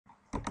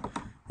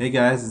Hey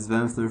guys, it's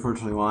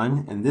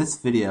Ben3421, and this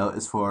video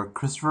is for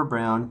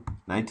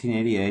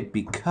Christopherbrown1988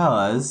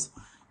 because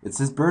it's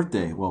his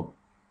birthday.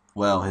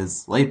 Well,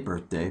 his late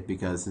birthday,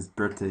 because his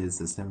birthday is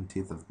the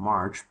 17th of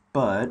March,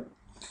 but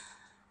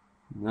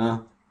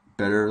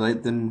better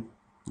late than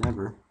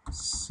never.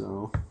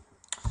 So,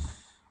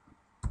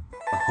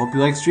 I hope you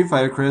like Street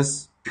Fighter,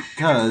 Chris,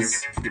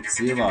 because you get to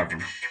see a lot of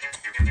them.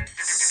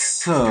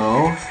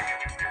 So,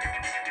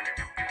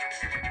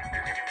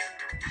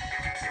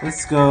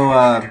 let's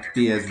go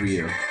be as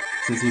Ryu,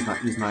 since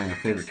he's my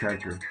favorite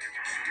character.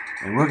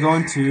 And we're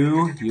going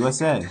to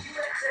USA.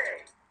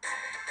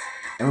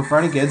 And we're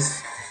fighting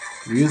against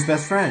Ryu's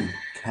best friend,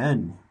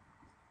 Ken.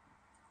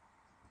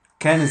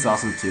 Ken is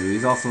awesome too.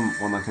 He's also one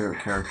of my favorite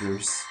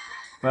characters.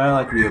 But I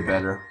like Ryu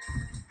better.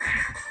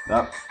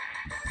 Up.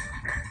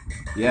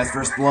 Yes,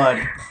 first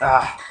blood.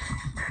 Ah.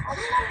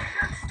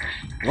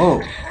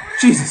 Whoa.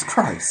 Jesus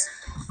Christ.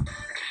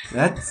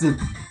 That's a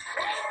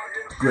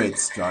great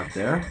start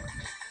there.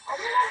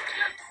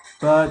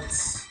 But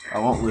I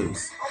won't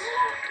lose.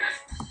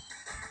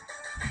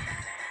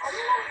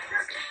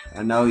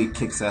 I know he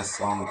kicks ass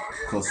on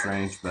close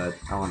range, but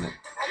I want to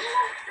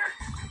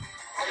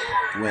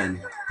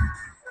win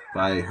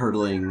by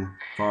hurtling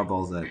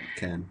fireballs at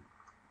Ken.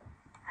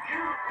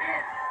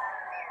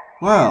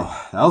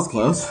 Wow, that was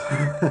close.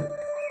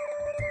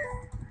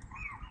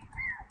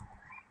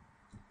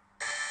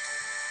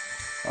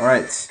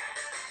 Alright,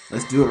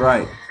 let's do it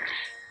right.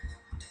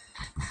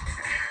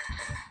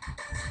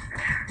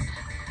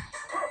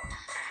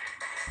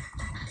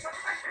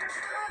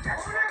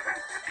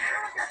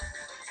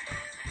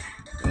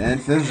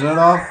 And finish it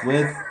off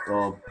with,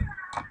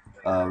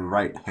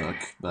 right hook,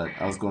 but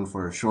I was going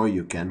for a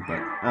Shoryuken, but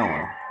oh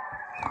well.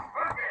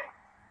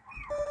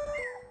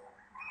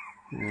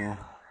 Yeah.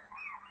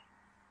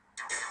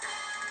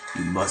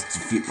 You must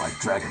defeat my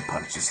Dragon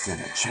Punch to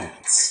stand a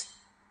chance.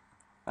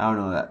 I don't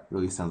know, that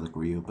really sounds like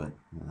Ryu, but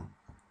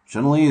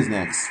Chun-Li is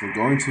next. We're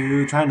going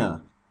to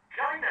China.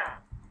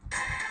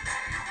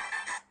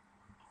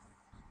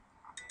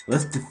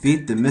 Let's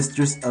defeat the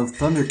Mistress of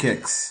Thunder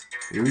Kicks.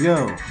 Here we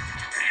go.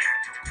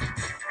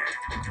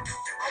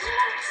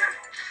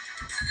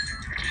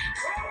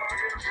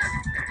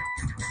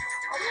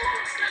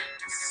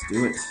 Let's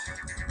do it.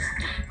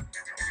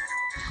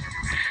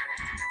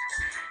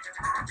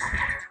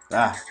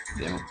 Ah,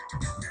 damn it.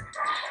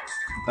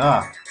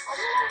 Ah,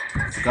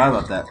 forgot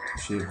about that.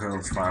 She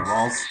hurls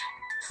fireballs.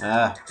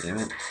 Ah, damn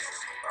it.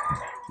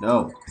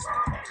 No.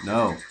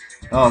 No.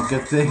 Oh,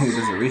 good thing it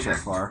doesn't reach that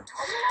far.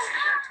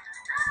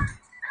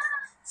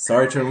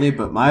 Sorry, Chun-Li,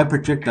 but my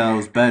projectile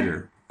was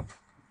better.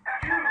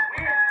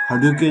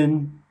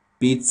 Hadouken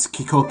beats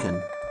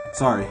Kikoken.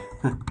 Sorry.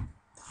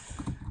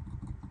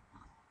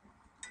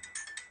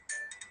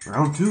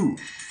 Round 2.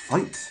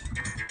 Fight.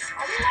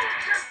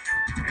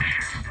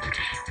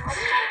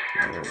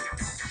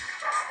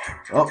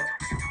 Oh.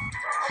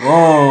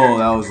 Whoa,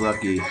 that was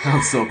lucky. That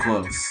was so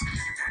close.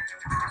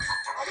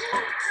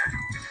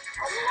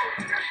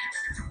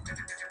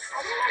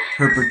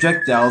 Her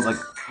projectile is like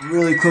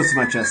really close to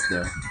my chest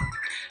there.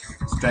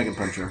 It's Dragon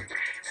Puncher.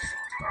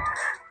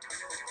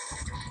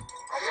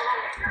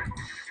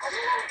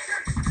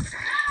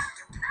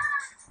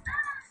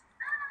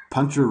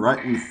 Punch her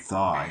right in the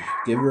thigh.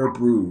 Give her a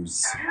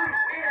bruise.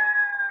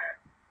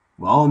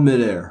 While in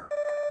midair.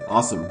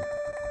 Awesome.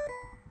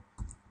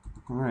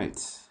 Alright.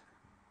 That's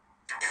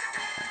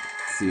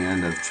the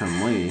end of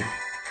Chun-Li.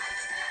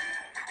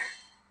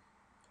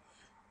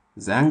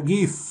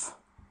 Zangief.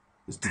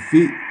 Let's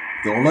defeat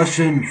the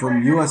Russian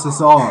from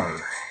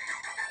USSR.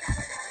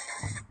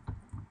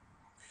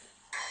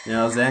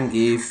 Now,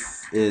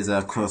 Zangief is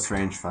a close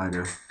range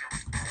fighter.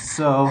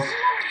 So,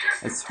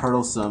 let's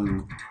hurtle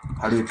some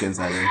Hadoukens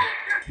at him.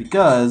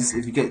 Because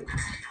if you get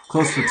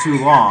close for too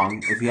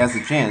long, if he has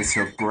a chance,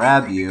 he'll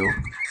grab you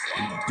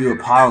and do a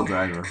pile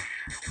driver.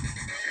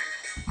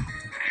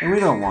 And we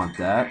don't want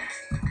that.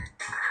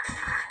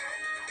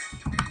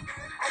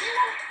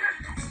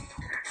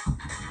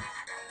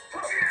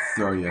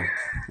 Throw you.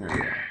 There we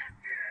go.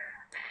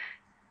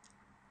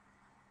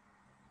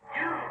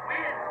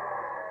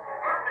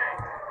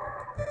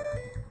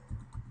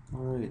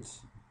 Alright.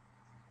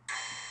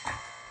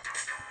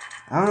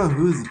 I don't know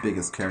who's the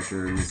biggest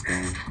character in this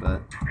game,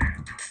 but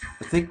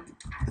I think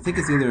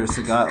it's either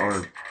Sagat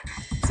or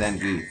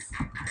Zangief.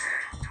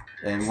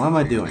 And what am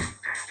I doing?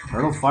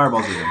 Hurtle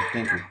fireballs at him.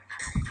 Thank you.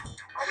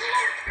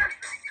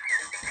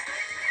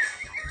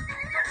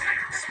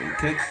 Spin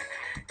kick.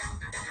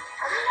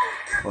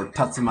 Or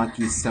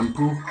Tatsumaki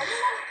Senpu.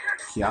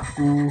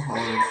 Kyaku, or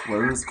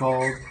whatever it's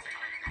called.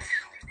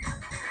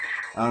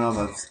 I don't know if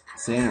I'm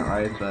saying it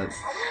right, but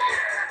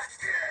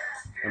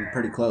I'm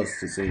pretty close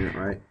to saying it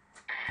right.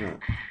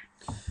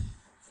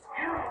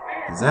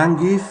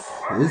 Zangief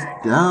is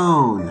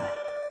down.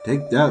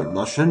 Take that,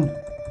 Russian.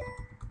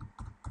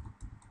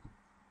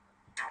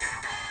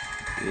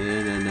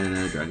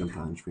 No, Dragon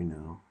Punch, we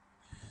know.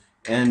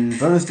 And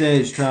bonus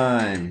stage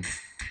time.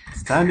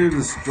 It's time to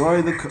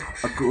destroy the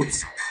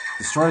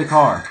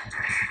car.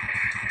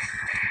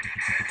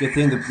 Good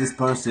thing that this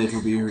bonus stage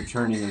will be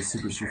returning in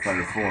Super Street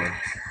Fighter 4.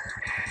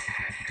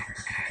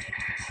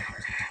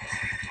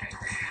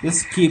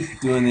 Just keep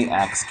doing the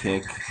axe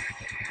kick,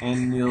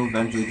 and you'll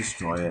eventually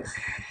destroy it.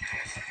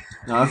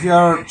 Now, if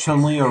you're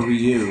Chun-Li or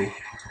Ryu,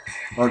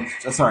 or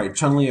sorry,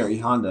 Chun-Li or E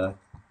Honda,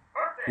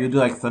 you'll do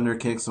like thunder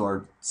kicks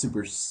or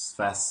super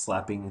fast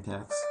slapping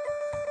attacks.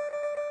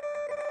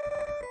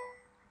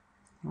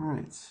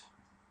 Alright.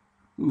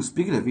 Ooh,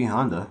 speaking of E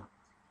Honda,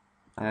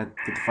 I get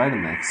to fight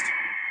him next.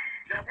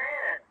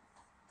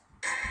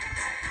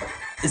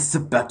 It's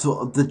the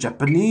Battle of the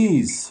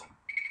Japanese!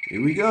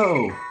 Here we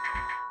go!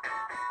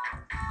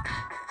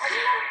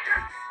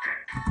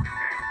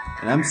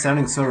 And I'm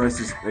sounding so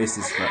racist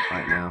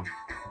right now.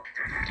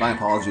 My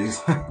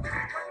apologies. I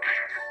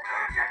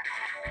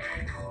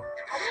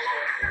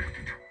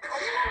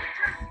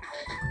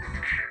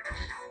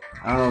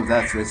don't know if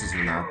that's racist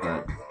or not,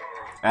 but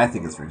I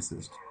think it's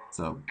racist.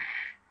 So,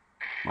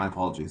 my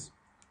apologies.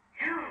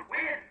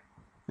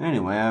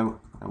 Anyway, I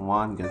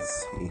won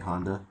against E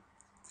Honda.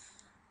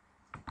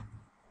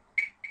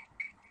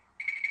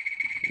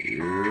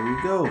 Here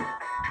we go.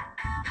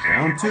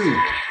 Round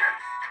 2.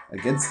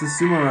 Against the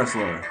sumo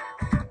wrestler.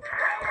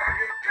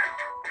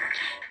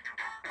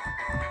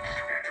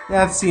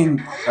 Yeah, I've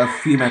seen a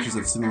few matches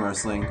of sumo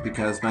wrestling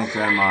because my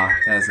grandma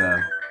has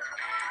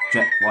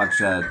watched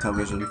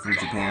television from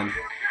Japan.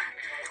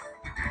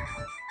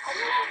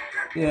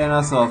 Yeah, and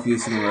I saw a few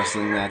sumo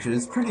wrestling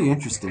matches. It's pretty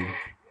interesting.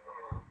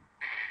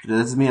 It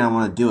doesn't mean I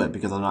want to do it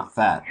because I'm not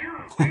fat.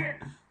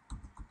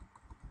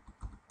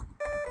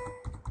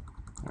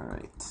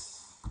 Alright.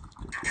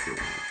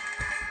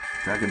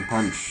 Dragon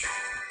Punch.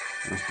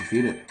 Let's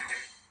defeat it.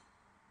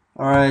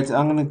 Alright,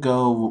 I'm gonna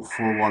go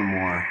for one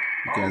more.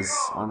 Because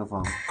I don't know if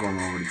I'm going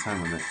over the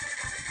time limit.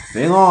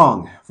 Fei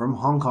Long from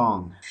Hong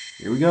Kong.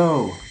 Here we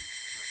go.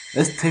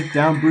 Let's take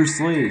down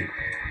Bruce Lee.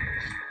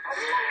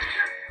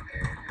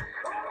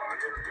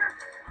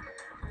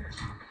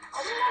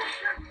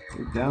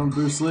 Take down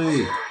Bruce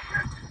Lee.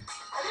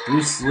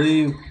 Bruce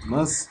Lee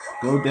must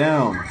go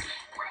down.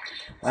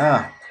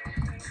 Ah.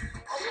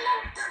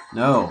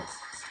 No.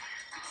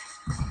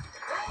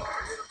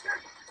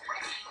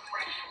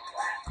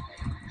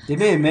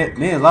 They made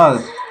a lot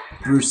of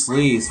Bruce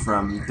Lee's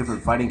from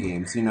different fighting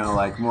games. You know,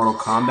 like Mortal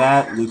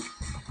Kombat.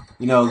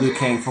 Liu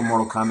Kang from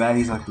Mortal Kombat,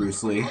 he's like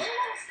Bruce Lee.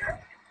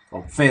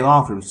 Well, Fei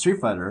Long from Street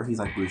Fighter, he's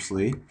like Bruce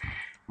Lee.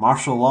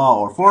 Martial Law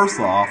or Force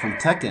Law from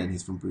Tekken,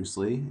 he's from Bruce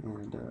Lee.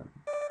 And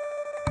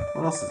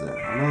what else is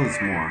there? I know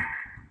there's more,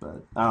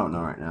 but I don't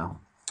know right now.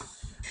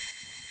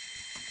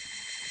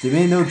 They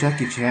may know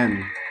Jackie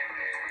Chan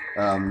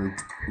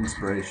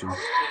inspiration.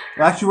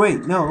 Well, actually,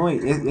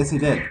 wait. Yes, he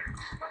did.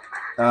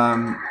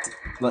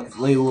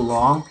 Liu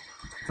Long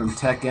from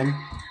Tekken.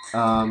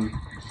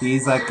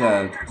 He's like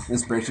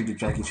inspiration to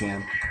Jackie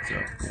Chan. So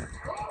yeah.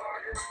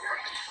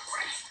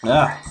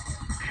 Ah,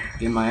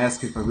 getting my ass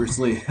kicked by Bruce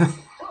Lee.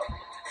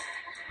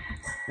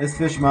 Let's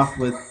finish him off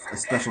with a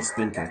special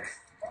spin kick.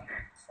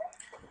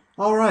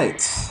 All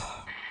right.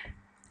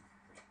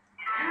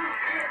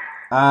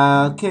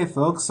 Okay,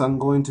 folks, I'm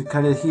going to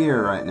cut it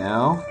here right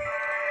now.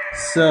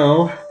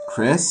 So,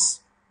 Chris,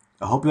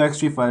 I hope you like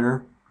Street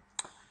Fighter.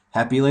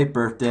 Happy late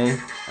birthday,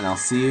 and I'll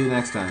see you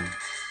next time.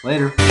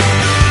 Later.